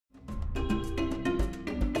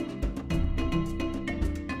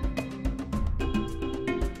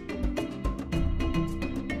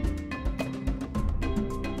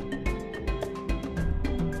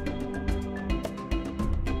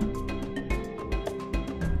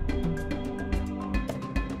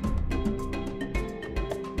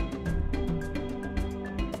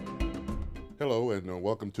Hello, and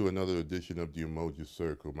welcome to another edition of the Umoja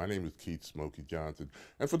Circle. My name is Keith Smokey Johnson.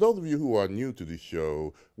 And for those of you who are new to the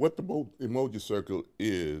show, what the Umoja Circle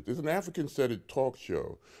is an African-centered talk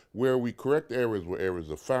show where we correct errors where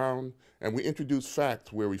errors are found, and we introduce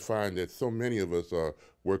facts where we find that so many of us are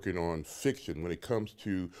working on fiction when it comes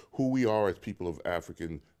to who we are as people of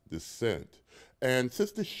African descent. And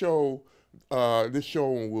since this show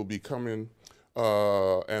will be coming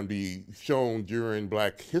and be shown during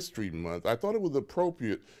Black History Month, I thought it was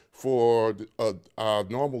appropriate for our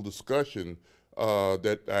normal discussion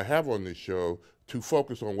that I have on this show to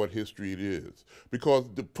focus on what history it is. Because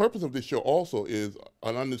the purpose of this show also is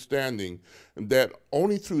an understanding that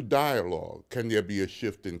only through dialogue can there be a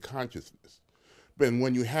shift in consciousness. And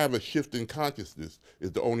when you have a shift in consciousness,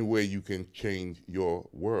 is the only way you can change your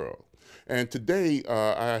world. And today,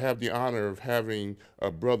 I have the honor of having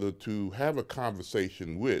a brother to have a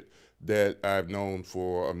conversation with that I've known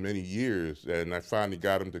for many years, and I finally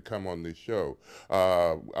got him to come on this show.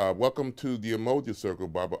 Welcome to the Umoja Circle,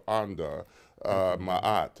 Baba Anda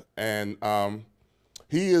Ma'at. And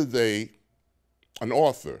he is an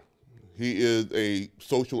author. He is a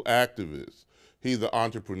social activist. He's an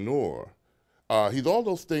entrepreneur. He's all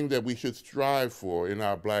those things that we should strive for in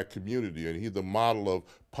our Black community, and he's a model of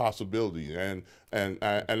possibility. And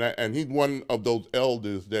he's one of those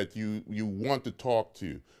elders that you want to talk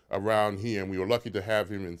to around here, and we were lucky to have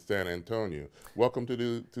him in San Antonio. Welcome to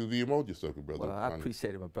the Umoja Circle, brother. Well, I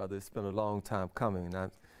appreciate it, my brother. It's been a long time coming, and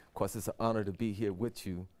of course, it's an honor to be here with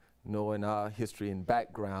you, knowing our history and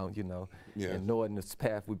background, Yes. and knowing this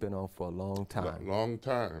path we've been on for a long time. Long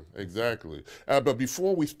time, exactly. But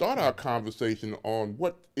before we start our conversation on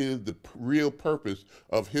what is the real purpose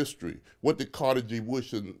of history, what did Carter G.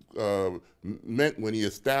 Woodson meant when he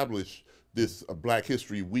established this Black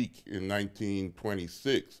History Week in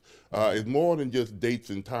 1926, it's more than just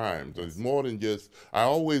dates and times. It's more than just, I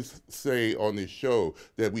always say on this show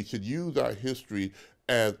that we should use our history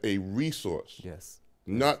as a resource. Yes.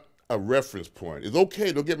 Not a reference point. It's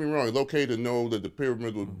okay, don't get me wrong, it's okay to know that the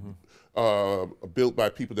pyramids were built by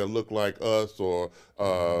people that look like us, or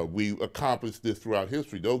we accomplished this throughout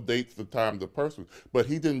history. Those dates, the times, the person. But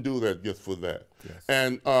he didn't do that just for that. Yes.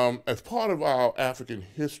 And as part of our African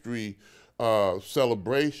history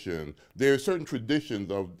celebration, there are certain traditions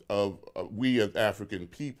of we as African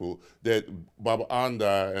people that Baba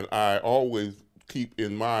Anda and I always keep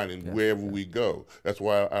in mind in wherever we go. That's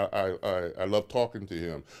why I love talking to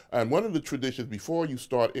him. And one of the traditions, before you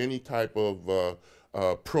start any type of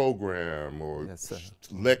program or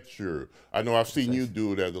lecture, I know I've seen you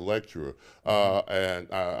do it as a lecturer,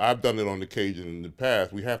 and I've done it on occasion in the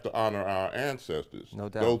past, we have to honor our ancestors, no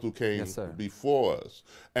doubt. Those who came before us.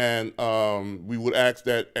 And we would ask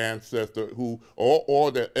that ancestor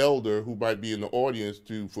or that elder who might be in the audience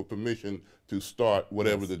for permission to start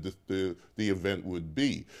whatever the event would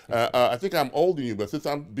be. I think I'm older than you, but since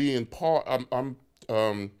I'm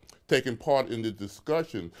taking part in the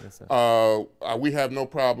discussion, we have no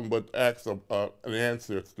problem but ask an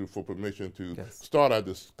ancestor for permission to start our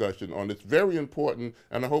discussion on this very important,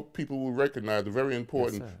 and I hope people will recognize the very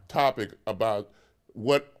important topic about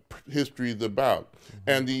what history is about.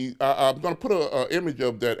 And I'm going to put an image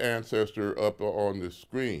of that ancestor up on the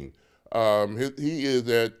screen. He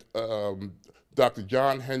is Dr.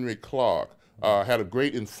 John Henry Clark. Had a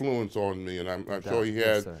great influence on me, and I'm sure he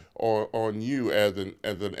had on you as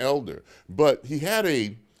an elder. But he had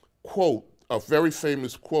a quote, a very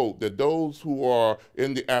famous quote, that those who are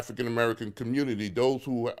in the African American community, those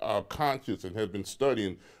who are conscious and have been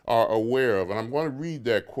studying, are aware of. And I'm going to read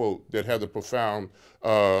that quote that has a profound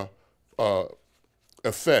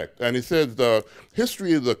effect. And it says,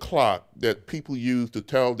 history is a clock that people use to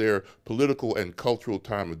tell their political and cultural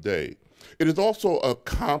time of day. It is also a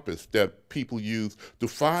compass that people use to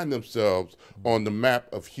find themselves on the map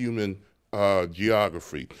of human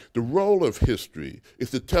geography. The role of history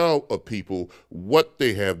is to tell a people what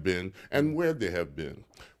they have been and where they have been,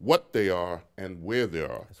 what they are and where they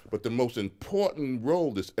are. But the most important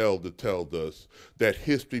role this elder tells us that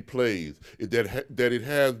history plays is that it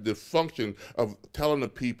has the function of telling the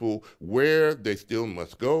people where they still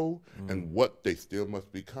must go and what they still must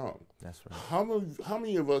become. That's right. How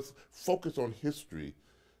many of us focus on history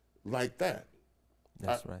like that?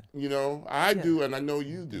 That's right. I do, and I know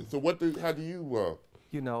you do. So how do you?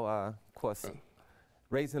 Of course,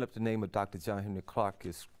 raising up the name of Dr. John Henry Clark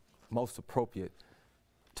is most appropriate,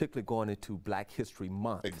 particularly going into Black History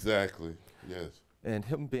Month. Exactly, yes. And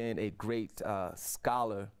him being a great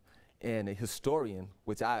scholar and a historian,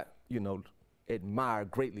 which I, admire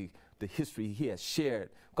greatly the history he has shared.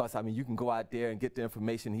 Because, you can go out there and get the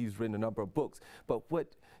information. He's written a number of books. But what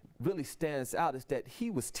really stands out is that he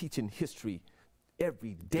was teaching history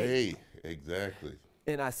every day. Exactly.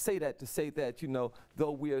 And I say that to say that, you know,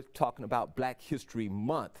 though we're talking about Black History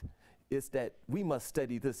Month, is that we must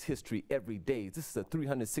study this history every day. This is a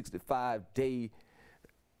 365-day,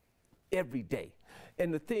 every day.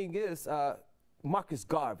 And the thing is, Marcus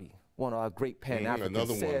Garvey, one of our great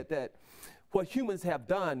Pan-Africans, said that what humans have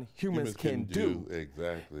done, humans can do.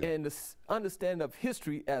 Exactly. And the understanding of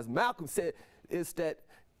history, as Malcolm said, is that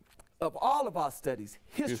of all of our studies,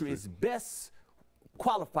 history is best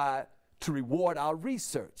qualified to reward our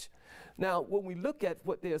research. Now, when we look at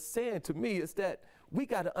what they're saying to me is that we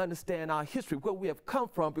got to understand our history, where we have come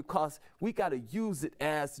from, because we got to use it,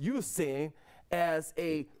 as you're saying, as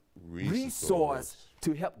a resource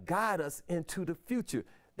to help guide us into the future.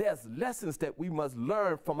 There's lessons that we must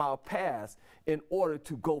learn from our past in order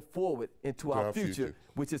to go forward into our future,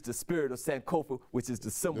 which is the spirit of Sankofa, which is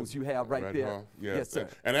the symbols you have right there. Yes, sir.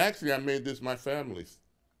 And actually, I made this my family's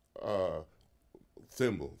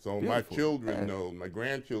symbol. So my children know, my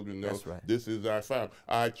grandchildren know, this is our family.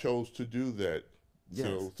 I chose to do that.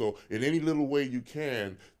 Yes. So in any little way you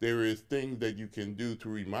can, there is things that you can do to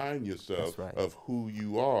remind yourself of who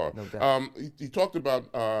you are. No doubt. He talked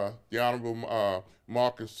about the Honorable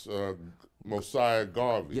Marcus Mosiah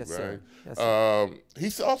Garvey, yes, right? Sir. Yes, sir.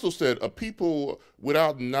 He also said, a people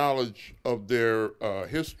without knowledge of their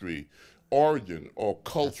history, origin, or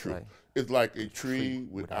culture is like a tree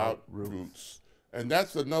without roots. And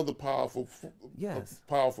that's another powerful thing,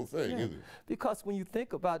 isn't it? Because when you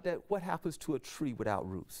think about that, what happens to a tree without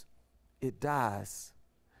roots? It dies.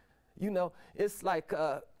 You know, it's like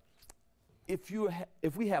if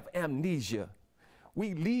we have amnesia,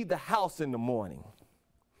 we leave the house in the morning,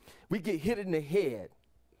 we get hit in the head,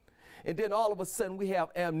 and then all of a sudden we have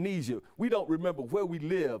amnesia. We don't remember where we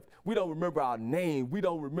lived. We don't remember our name. We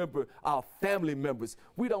don't remember our family members.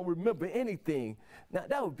 We don't remember anything. Now,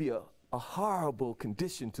 that would be a horrible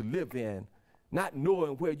condition to live in, not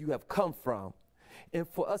knowing where you have come from. And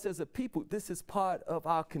for us as a people, this is part of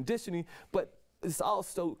our conditioning, but this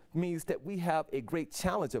also means that we have a great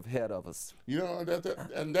challenge ahead of us. You know,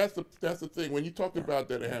 and that's the thing. When you talk about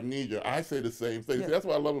that amnesia, I say the same thing. See, that's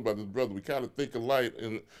what I love about this brother. We kind of think alike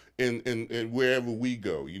in wherever we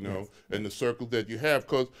go, you know, in the circles that you have.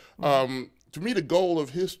 Because to me, the goal of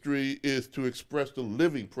history is to express the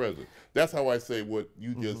living present. That's how I say what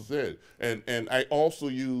you just said. And I also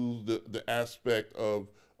use the aspect of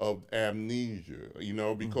amnesia, you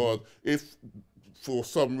know, because if for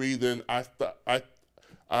some reason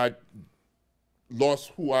I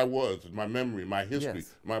lost who I was, my memory, my history,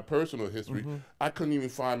 my personal history, I couldn't even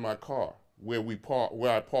find my car where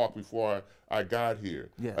I parked before I got here.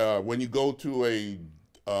 When you go to a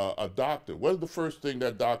doctor, what is the first thing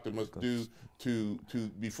that doctor must do to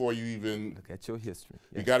before you even look at your history?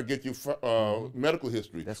 You got to get your medical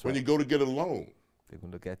history. When you go to get a loan, they're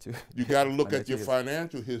going to look at you. You got to look at your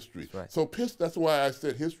financial history. So that's why I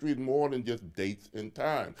said history is more than just dates and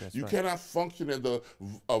time. You cannot function as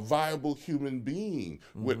a viable human being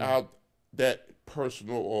without that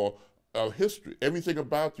personal or history. Everything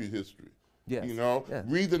about your history. You know,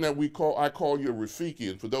 reason that I call you a Rafiki,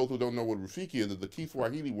 and for those who don't know what Rafiki is, it's a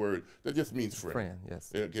Kiswahili word that just means friend.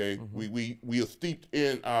 Okay, we are steeped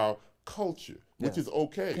in our culture, which is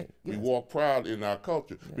okay. We walk proud in our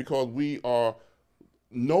culture because we are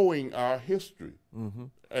knowing our history,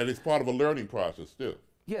 and it's part of a learning process still.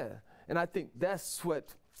 Yeah, and I think that's what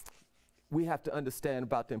we have to understand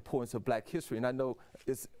about the importance of Black history. And I know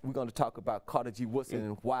we're going to talk about Carter G. Woodson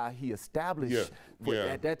and why he established what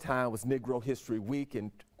at that time was Negro History Week, and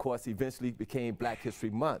of course eventually became Black History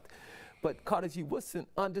Month. But Carter G. Woodson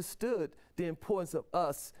understood the importance of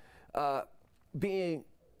us being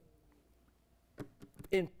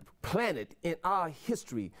implanted in our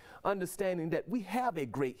history, understanding that we have a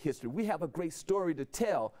great history, we have a great story to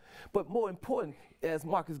tell, but more important, as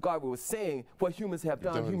Marcus Garvey was saying, what humans have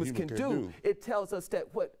done, humans can do. It tells us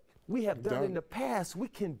that what we have done in the past, we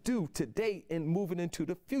can do today and moving into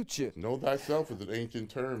the future. Know thyself is an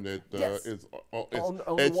ancient term that is on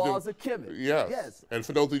the walls of Kemet. Yes. And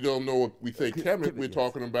for those who don't know what we say Kemet, we're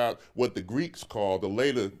talking about what the Greeks call the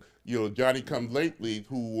later, you know, Johnny come lately,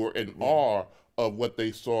 who were in awe of what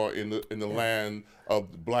they saw in the land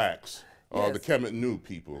of the blacks, or the Kemet Nu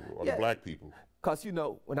people, or the black people. Because, you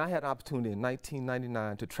know, when I had an opportunity in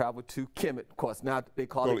 1999 to travel to Kemet, of course, now they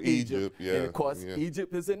call it Egypt. And, of course,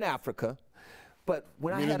 Egypt is in Africa. But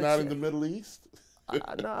when I had not in the Middle East?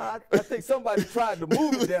 No, I think somebody tried to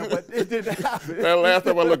move it there, but it didn't happen. Well, last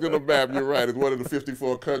time I looked at the map, you're right. It's one of the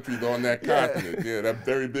 54 countries on that continent. Yeah, that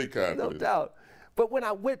very big continent. No doubt. But when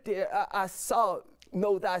I went there, I saw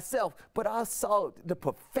know thyself, but I saw the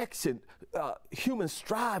perfection, humans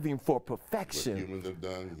striving for perfection. What humans have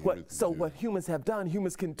done. What humans have done,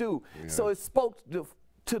 humans can do. Yeah. So it spoke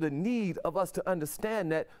to the need of us to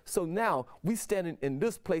understand that. So now we standing in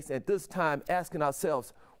this place at this time asking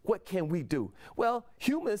ourselves, what can we do? Well,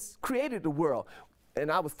 humans created the world. And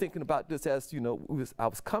I was thinking about this as, you know, I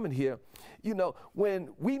was coming here. You know, when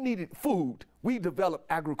we needed food, we developed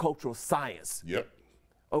agricultural science. Yep.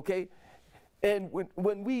 Okay? And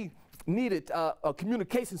when we needed a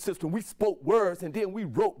communication system, we spoke words and then we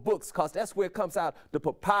wrote books, because that's where it comes out. The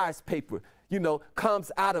papyrus paper, you know,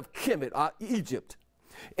 comes out of Kemet, Egypt.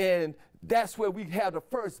 And that's where we have the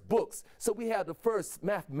first books. So we have the first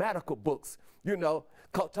mathematical books, you know,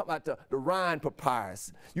 talking about the Rhine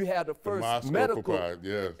papyrus. You have the first medical papyrus,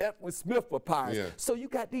 yes. Edwin Smith papyrus. Yes. So you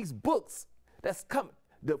got these books that's coming,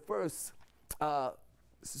 the first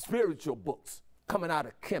spiritual books coming out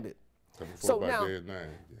of Kemet. So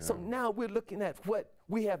now we're looking at what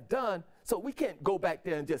we have done. So we can't go back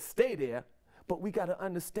there and just stay there, but we got to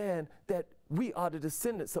understand that we are the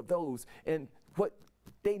descendants of those, and what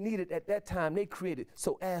they needed at that time, they created.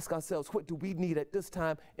 So ask ourselves, what do we need at this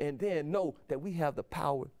time? And then know that we have the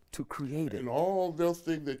power to create it. And all those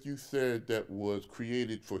things that you said that was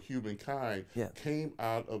created for humankind came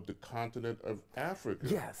out of the continent of Africa.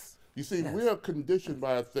 Yes. You see, we are conditioned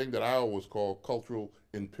by a thing that I always call cultural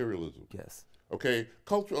imperialism. Yes. Okay?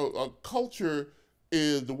 Culture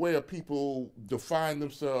is the way a people define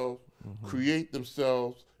themselves, create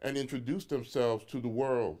themselves, and introduce themselves to the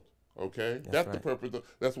world. Okay? That's the purpose.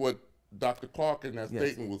 That's what Dr. Clark in that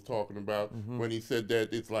statement was talking about when he said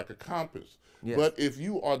that it's like a compass. Yes. But if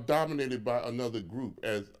you are dominated by another group,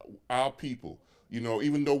 as our people, you know,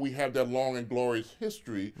 even though we have that long and glorious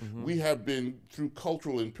history, we have been through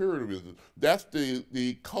cultural imperialism. That's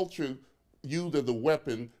the culture used as a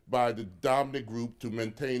weapon by the dominant group to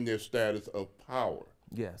maintain their status of power.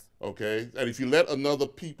 Yes. Okay? And if you let another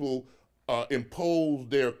people impose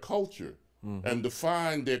their culture, and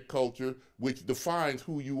define their culture, which defines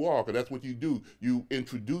who you are, because that's what you do. You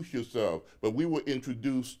introduce yourself. But we were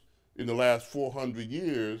introduced in the last 400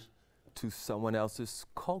 years to someone else's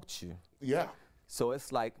culture. Yeah. So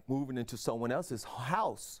it's like moving into someone else's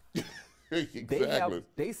house. Exactly.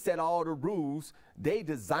 They set all the rules. They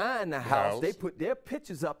design the house. They put their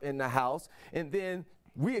pictures up in the house, and then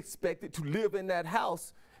we expected to live in that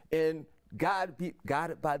house and be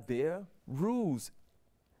guided by their rules.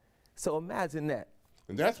 So imagine that.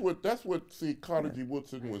 And that's what Carter G.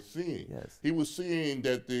 Woodson was seeing. Yes. He was seeing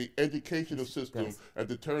that the educational system at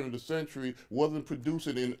the turn of the century wasn't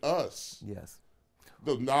producing in us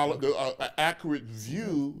the knowledge, the accurate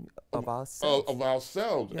view of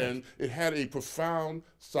ourselves. Yes. And it had a profound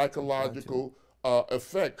psychological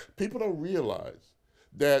effect. People don't realize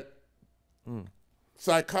that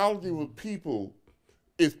psychology with people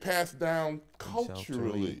is passed down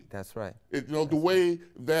culturally. That's right. You know, the way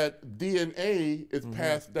that DNA is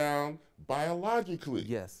passed down biologically.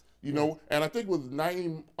 Yes. You know, and I think it was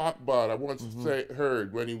Naeem Akbar I once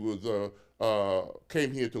heard when he was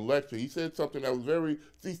came here to lecture. He said something that was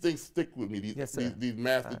these things stick with me, these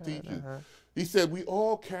master teachers. He said, we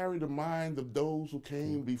all carry the mind of those who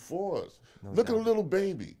came before us. Look at a little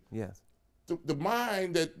baby. Yes. The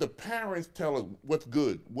mind that the parents tell us what's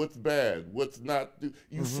good, what's bad, what's not.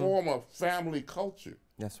 You form a family culture.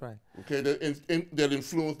 That's right. Okay, that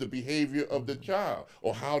influence the behavior of the child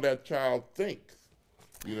or how that child thinks.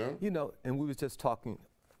 You know. You know, and we were just talking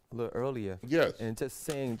a little earlier. Yes. And just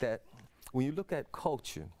saying that when you look at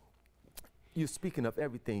culture, you're speaking of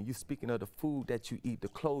everything. You're speaking of the food that you eat, the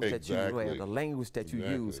clothes that you wear, the language that you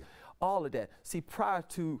use, all of that. See, prior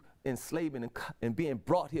to enslavement and being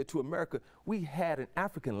brought here to America, we had an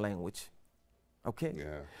African language, okay?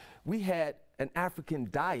 Yeah. We had an African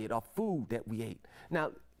diet of food that we ate.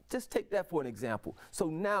 Now, just take that for an example. So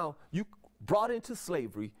now you brought into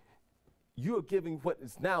slavery, you're giving what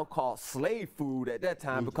is now called slave food at that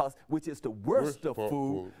time, which is the worst of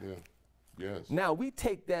food. Yeah. Yes. Now we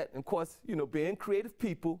take that, and of course, you know, being creative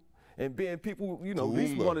people and being people, you know, at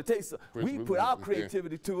least we want to taste. We put our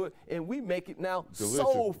creativity to it, and we make it now delicious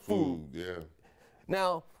soul food. Yeah.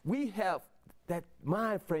 Now we have that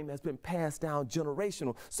mind frame has been passed down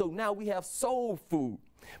generational. So now we have soul food,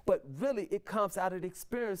 but really it comes out of the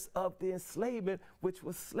experience of the enslavement, which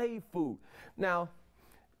was slave food. Now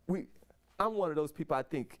I'm one of those people, I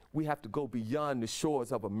think we have to go beyond the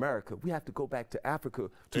shores of America. We have to go back to Africa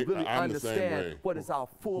to really understand what is our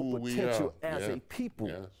full potential as a people.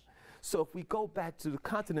 Yes. So if we go back to the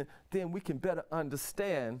continent, then we can better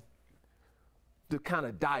understand the kind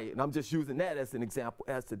of diet, and I'm just using that as an example,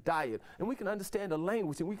 as the diet. And we can understand the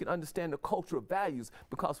language and we can understand the cultural values,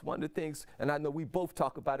 because one of the things, and I know we both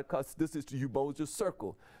talk about it because this is the Umoja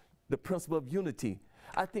circle, the principle of unity.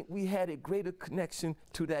 I think we had a greater connection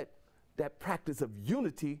to that practice of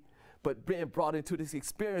unity, but being brought into this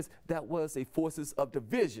experience that was a forces of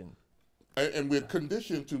division. And we're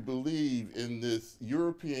conditioned to believe in this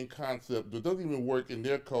European concept that doesn't even work in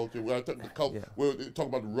their culture. We're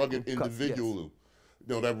talking about rugged individualism.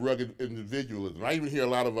 You know, that rugged individualism. I even hear a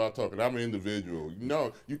lot of our talking, I'm an individual.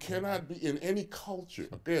 No, you cannot be in any culture.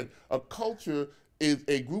 Again, a culture is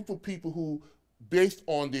a group of people who, based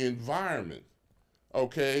on the environment,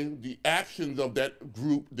 okay, the actions of that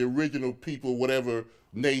group, the original people, whatever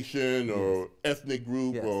nation or ethnic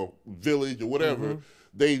group or village or whatever,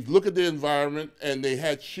 they look at the environment and they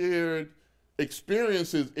had shared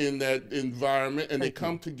experiences in that environment, and they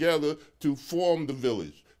come together to form the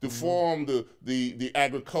village, to form the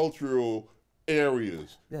agricultural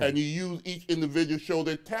areas. And you use each individual to show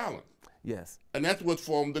their talent. Yes. And that's what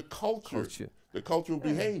formed the culture. The cultural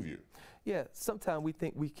behavior. Yeah, sometimes we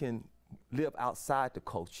think we can live outside the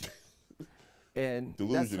culture. And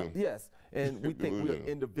delusional. Yes, and we think we're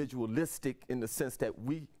individualistic in the sense that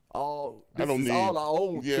we all, all our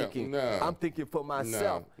own thinking. No. I'm thinking for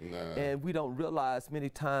myself. No. And we don't realize many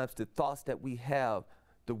times the thoughts that we have,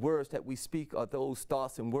 the words that we speak are those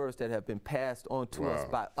thoughts and words that have been passed on to us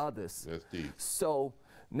by others. That's deep. So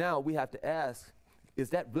now we have to ask, is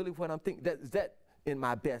that really what I'm thinking? Is that in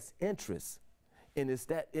my best interest? And is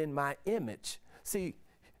that in my image? See,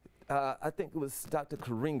 I think it was Dr.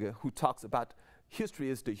 Karinga who talks about history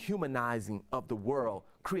is the humanizing of the world,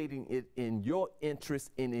 creating it in your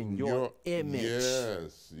interest and in your image.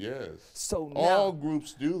 Yes. So now, all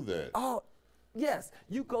groups do that. Oh, yes.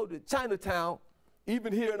 You go to Chinatown,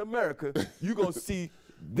 even here in America, you're going to see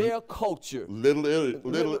their culture.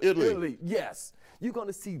 Little Italy. Yes. You're going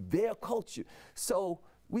to see their culture. So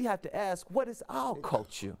we have to ask, what is our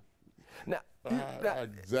culture? Now,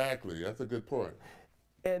 exactly. That's a good point.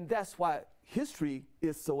 And that's why history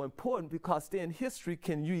is so important, because then history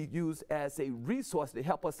can be used as a resource to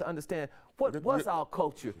help us to understand what was our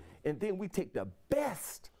culture. And then we take the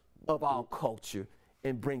best of our culture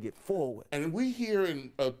and bring it forward. And we hear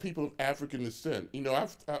in people of African descent, you know, I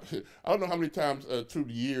don't know how many times through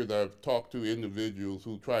the years I've talked to individuals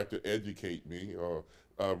who try to educate me or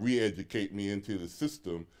re-educate me into the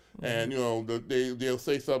system. And, you know, they'll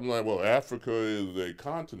say something like, well, Africa is a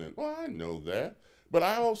continent. Well, I know that. But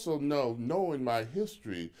I also know in my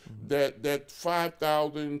history that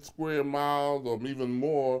 5,000 square miles or even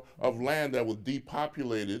more of land that was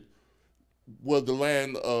depopulated was the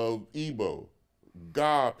land of Igbo,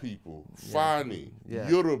 Ga people, Fani,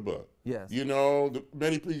 Yoruba. Yes. You know,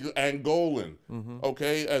 many people, Angolan.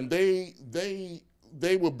 Okay, and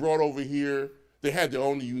they were brought over here. They had their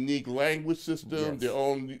own unique language system, their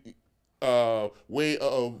own way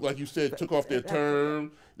of, like you said, took off their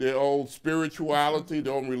term, their own spirituality,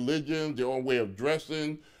 their own religion, their own way of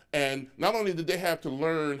dressing. And not only did they have to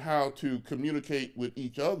learn how to communicate with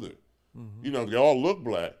each other, you know, they all look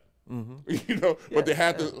black, you know, but they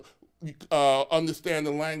had to understand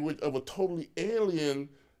the language of a totally alien,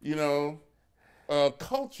 you know,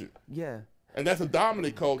 culture. Yeah. And that's a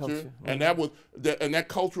dominant culture, and that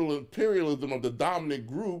cultural imperialism of the dominant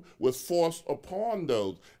group was forced upon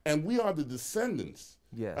those. And we are the descendants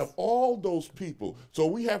of all those people. So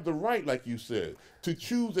we have the right, like you said, to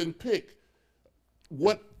choose and pick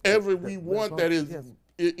whatever we want that is,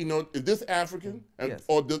 you know, is this African?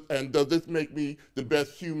 And does this make me the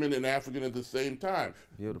best human and African at the same time?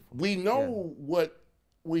 Beautiful. We know what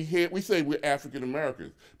we say we're African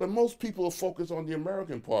Americans, but most people are focused on the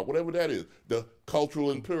American part, whatever that is, the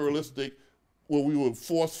cultural imperialistic, where we were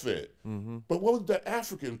force fed. But what was the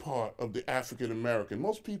African part of the African American?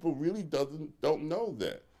 Most people really don't know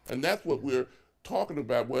that, and that's what we're talking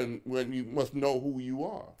about when you must know who you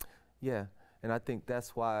are. Yeah, and I think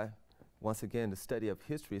that's why, once again, the study of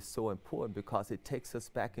history is so important, because it takes us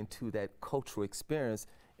back into that cultural experience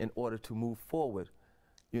in order to move forward.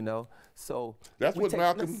 You know, so that's what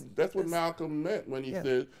Malcolm meant when he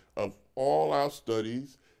said, of all our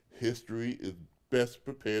studies, history is best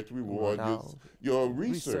prepared to reward your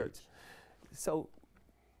research. So,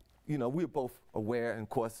 you know, we're both aware and, of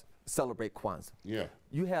course, celebrate Kwanzaa. Yeah.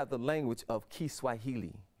 You have the language of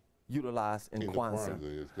Kiswahili utilized in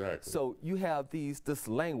Kwanzaa. Exactly. So you have this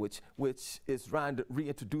language which is trying to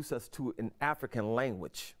reintroduce us to an African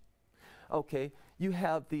language. Okay, you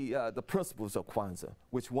have the principles of Kwanzaa,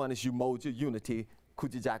 which one is Umoja, unity,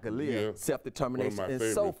 Kujijakalia, self-determination, and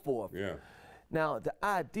so forth. Yeah. Now, the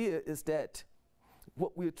idea is that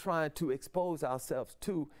what we're trying to expose ourselves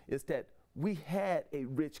to is that we had a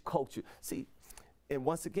rich culture. See, and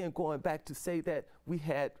once again, going back to say that we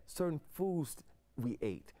had certain foods we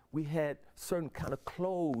ate. We had certain kind of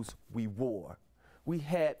clothes we wore. We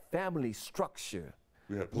had family structure.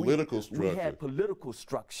 We had political structure. We had political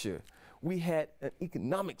structure. We had an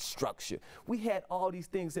economic structure. We had all these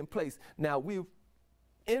things in place. Now we've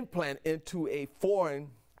implanted into a foreign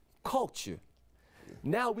culture.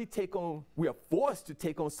 Now we are forced to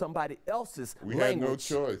take on somebody else's language. We had no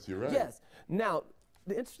choice, you're right. Yes. Now,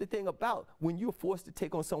 the interesting thing about when you're forced to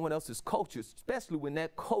take on someone else's culture, especially when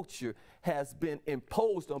that culture has been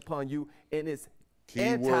imposed upon you and it's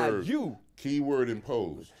anti-you. Keyword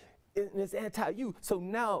imposed. And it's anti-you. So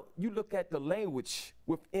now you look at the language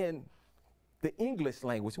within the English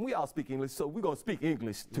language, and we all speak English, so we're going to speak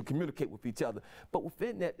English to communicate with each other. But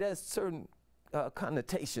within that, there's certain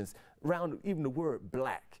connotations around even the word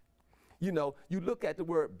black. You know, you look at the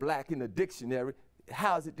word black in the dictionary,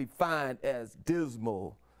 how is it defined as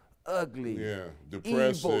dismal, ugly,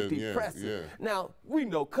 evil, depressive? Yeah. Now, we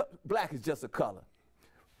know black is just a color.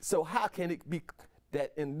 So how can it be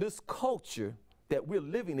that in this culture that we're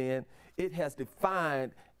living in, it has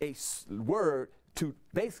defined a word to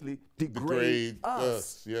basically degrade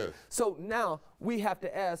us? Yes. So now we have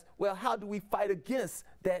to ask, well, how do we fight against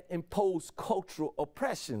that imposed cultural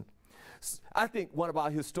oppression? I think one of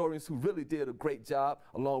our historians who really did a great job,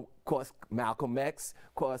 along, of course, Malcolm X,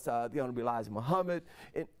 of course, the Honorable Elijah Muhammad,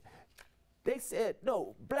 and they said,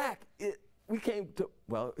 no, black, we came to,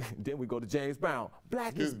 well, then we go to James Brown.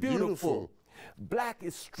 Black is beautiful. Black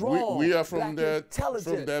is strong. We are from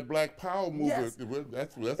intelligent. that Black Power movement. Yes.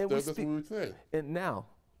 That's what we say. And now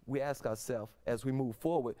we ask ourselves, as we move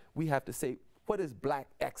forward, we have to say, what is black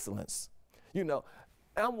excellence? You know,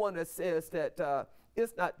 I'm one that says that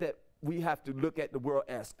it's not that we have to look at the world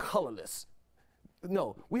as colorless.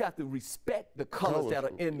 No, we have to respect the colors that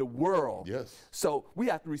are in the world. Yes. So we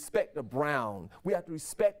have to respect the brown. We have to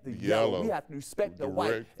respect the yellow. We have to respect the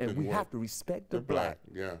white. And we have to respect the black.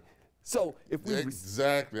 Yeah. So if we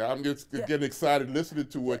exactly, I'm just getting excited listening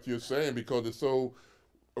to what you're saying because it's so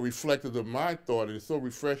reflective of my thought, and it's so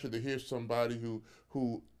refreshing to hear somebody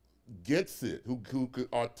who gets it, who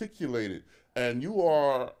could articulate it. And you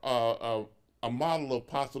are a model of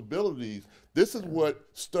possibilities. This is what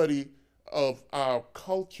study of our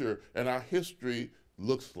culture and our history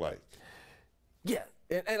looks like. Yeah,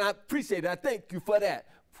 and I appreciate it. I thank you for that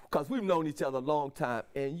because we've known each other a long time,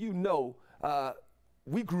 and you know.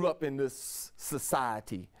 We grew up in this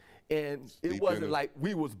society, and it wasn't like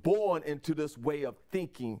we was born into this way of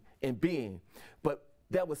thinking and being, but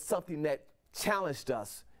that was something that challenged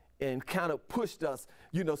us and kind of pushed us,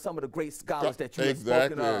 you know, some of the great scholars that you have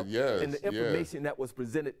spoken of and the information that was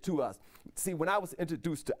presented to us. See, when I was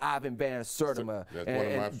introduced to Ivan Van Sertima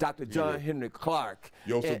and Dr. John Henry Clark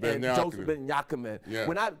Joseph Ben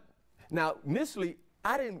Yakiman, now initially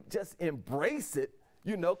I didn't just embrace it,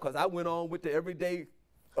 you know, because I went on with the everyday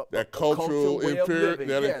that cultural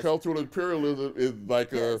imperialism is like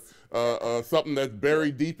something that's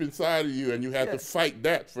buried deep inside of you, and you have to fight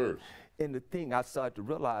that first. And the thing I started to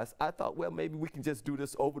realize, I thought, well, maybe we can just do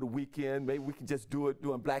this over the weekend. Maybe we can just do it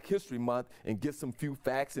during Black History Month and get some few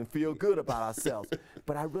facts and feel good about ourselves.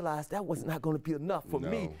 But I realized that was not going to be enough for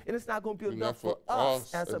me, and it's not going to be enough for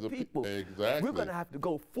us as a people. Exactly. We're going to have to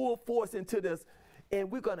go full force into this, and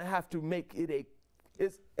we're going to have to make it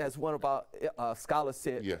as one of our scholars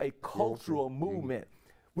said, a cultural movement.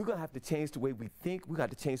 We're going to have to change the way we think. We're going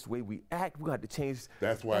to have to change the way we act. We're going to have to change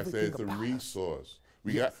That's why I say it's a resource.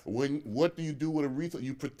 What do you do with a resource?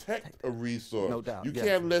 You protect a resource. No doubt. You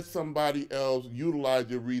can't let somebody else utilize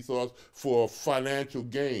your resource for financial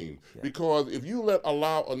gain. Because if you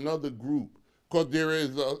allow another group, because there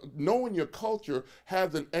is, knowing your culture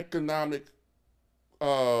has an economic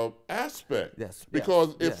aspect.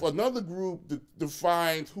 Because if another group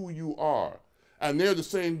defines who you are, and they're the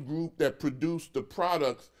same group that produced the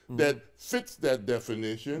products that fits that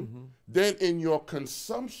definition, then in your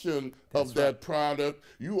consumption of that product,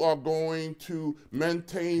 you are going to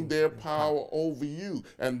maintain their power over you.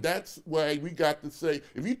 And that's why we got to say,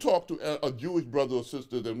 if you talk to a Jewish brother or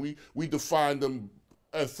sister, then we define them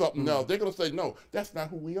as something else, they're going to say, no, that's not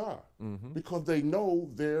who we are, because they know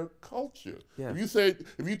their culture.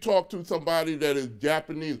 If you talk to somebody that is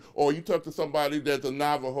Japanese, or you talk to somebody that's a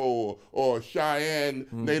Navajo or a Cheyenne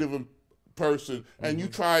Native person, and you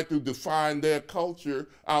try to define their culture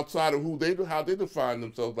outside of how they define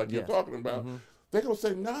themselves, like you're talking about, they're going to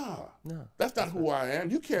say, nah, that's not who I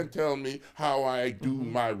am. You can't tell me how I do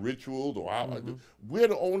my rituals or how I do. We're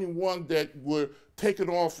the only ones that were taken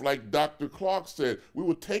off, like Dr. Clark said, we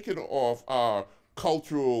were taken off our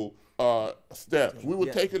cultural steps. We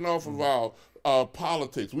were taken off of our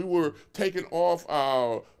politics. We were taken off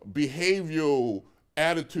our behavioral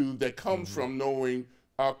attitude that comes from knowing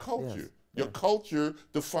our culture. Your culture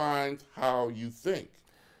defines how you think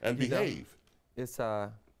and behave. It's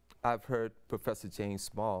I've heard Professor James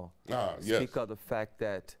Small Yes. speak of the fact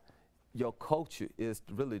that your culture is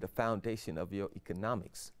really the foundation of your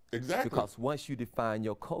economics. Exactly. Because once you define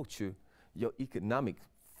your culture, your economic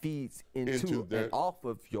feeds into and off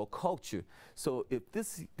of your culture. So if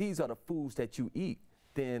these are the foods that you eat,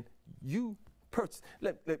 then you purchase.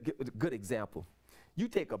 Let give a good example. You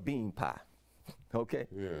take a bean pie, okay?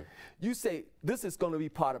 Yeah. You say, this is going to be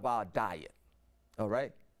part of our diet, all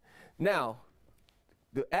right? Now,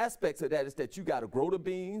 the aspects of that is that you got to grow the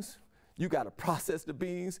beans, you got to process the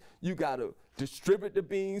beans, you got to distribute the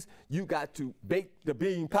beans, you got to bake the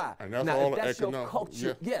bean pie. And that's now, all if that's your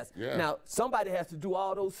culture, yes. Yeah. Now, somebody has to do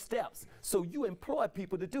all those steps. So you employ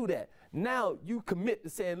people to do that. Now you commit to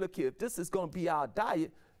saying, look here, if this is going to be our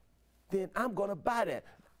diet, then I'm going to buy that.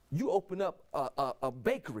 You open up a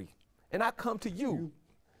bakery, and I come to you.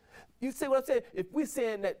 You see what I'm saying? If we're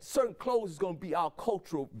saying that certain clothes is going to be our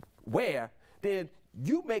cultural wear, then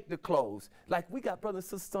you make the clothes. Like we got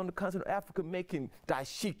brothers and sisters on the continent of Africa making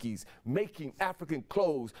dashikis, making African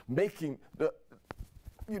clothes, making the,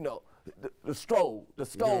 you know, the stole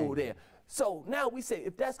there. So now we say,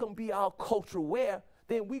 if that's going to be our cultural wear,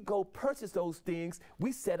 then we go purchase those things.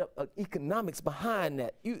 We set up economics behind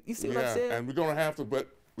that. You see what I'm saying? And we're going to have to, but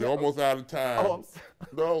we're almost out of time.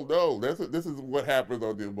 No, this is what happens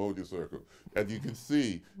on the Umoja Circle. As you can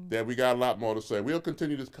see, that we got a lot more to say. We'll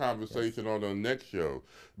continue this conversation on the next show.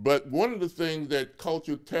 But one of the things that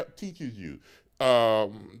culture teaches you,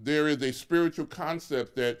 there is a spiritual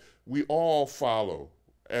concept that we all follow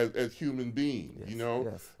as human beings, you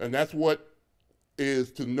know? And that's what is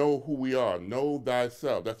to know who we are. Know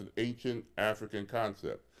thyself. That's an ancient African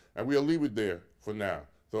concept. And we'll leave it there for now.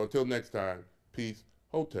 So until next time, peace.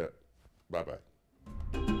 Hotep. Bye-bye.